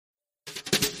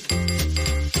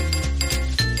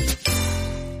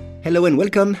Hello and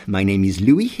welcome. My name is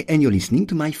Louis and you're listening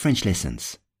to my French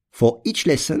lessons. For each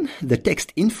lesson, the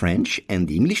text in French and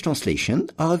the English translation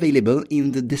are available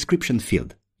in the description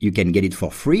field. You can get it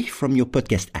for free from your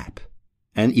podcast app.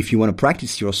 And if you want to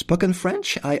practice your spoken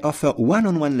French, I offer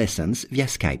one-on-one lessons via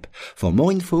Skype. For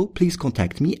more info, please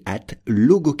contact me at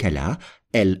logokala,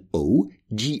 Logokala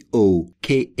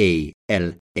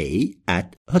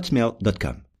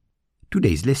 @hotmail.com.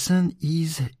 Today's lesson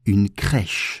is une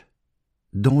crèche.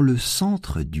 Dans le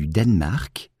centre du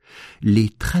Danemark, les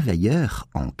travailleurs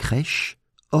en crèche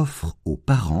offrent aux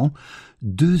parents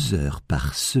 2 heures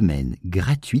par semaine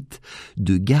gratuites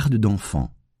de garde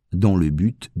d'enfants dans le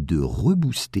but de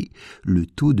rebooster le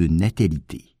taux de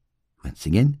natalité. Once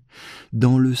again,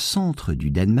 dans le centre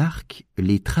du Danemark,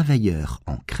 les travailleurs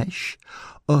en crèche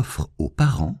offrent aux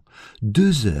parents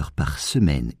 2 heures par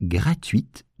semaine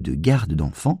gratuites de garde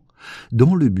d'enfants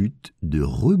dans le but de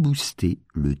rebooster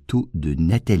le taux de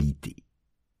natalité.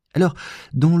 Alors,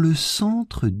 dans le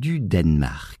centre du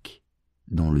Danemark,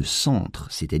 dans le centre,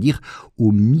 c'est-à-dire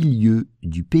au milieu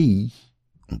du pays,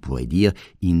 on pourrait dire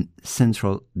in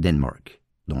central Denmark,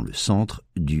 dans le centre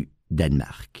du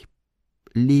Danemark.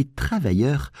 Les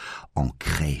travailleurs en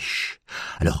crèche.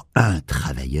 Alors, un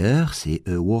travailleur, c'est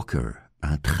a worker,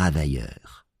 un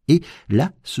travailleur. Et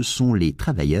là, ce sont les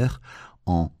travailleurs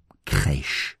en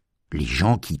crèche. Les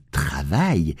gens qui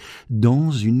travaillent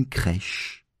dans une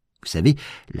crèche. Vous savez,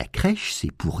 la crèche,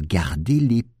 c'est pour garder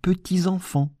les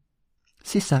petits-enfants.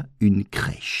 C'est ça, une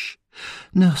crèche.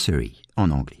 Nursery,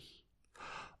 en anglais.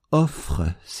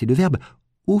 Offre, c'est le verbe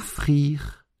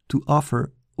offrir. To offer,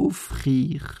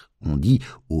 offrir. On dit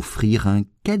offrir un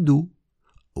cadeau.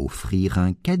 Offrir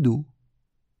un cadeau.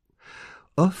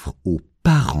 Offre aux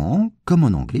parents, comme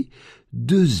en anglais,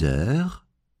 2 heures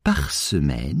par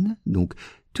semaine, donc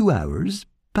 2 hours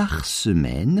par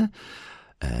semaine,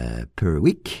 per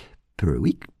week,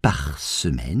 par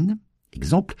semaine.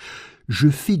 Exemple, je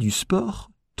fais du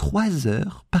sport 3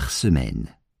 heures par semaine.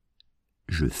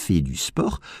 Je fais du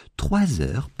sport 3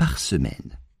 heures par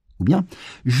semaine. Ou bien,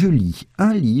 je lis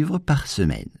un livre par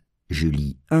semaine. Je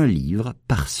lis un livre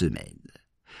par semaine.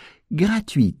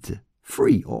 Gratuite,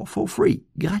 free or for free,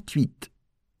 gratuite.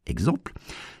 Exemple,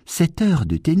 cette heure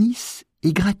de tennis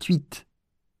est gratuite.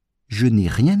 Je n'ai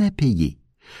rien à payer.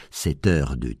 Cette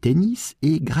heure de tennis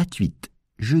est gratuite.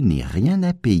 Je n'ai rien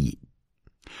à payer.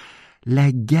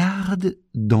 La garde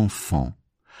d'enfants.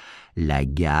 La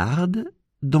garde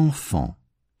d'enfants.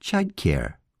 Child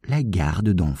care. La garde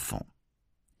d'enfants.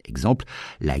 Exemple,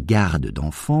 la garde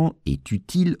d'enfants est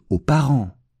utile aux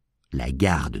parents. La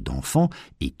garde d'enfants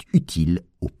est utile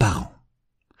aux parents.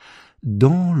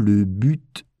 Dans le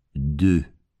but de.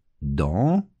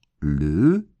 Dans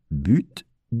le but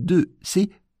de. C'est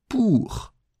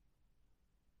pour.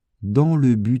 Dans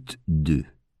le but de.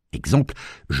 Exemple,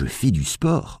 je fais du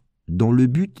sport dans le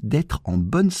but d'être en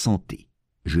bonne santé.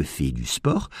 Je fais du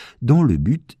sport dans le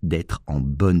but d'être en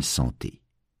bonne santé.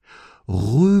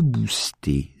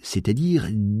 Rebooster, c'est-à-dire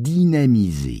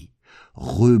dynamiser.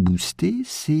 Rebooster,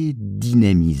 c'est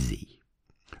dynamiser.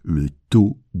 Le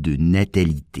taux de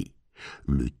natalité.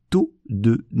 Le taux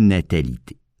de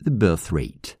natalité. The birth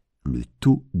rate. Le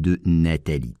taux de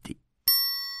natalité.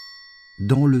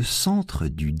 Dans le centre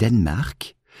du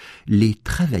Danemark, les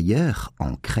travailleurs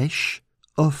en crèche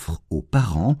offrent aux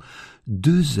parents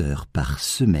 2 heures par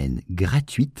semaine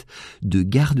gratuites de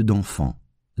garde d'enfants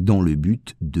dans le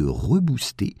but de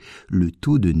rebooster le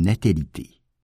taux de natalité.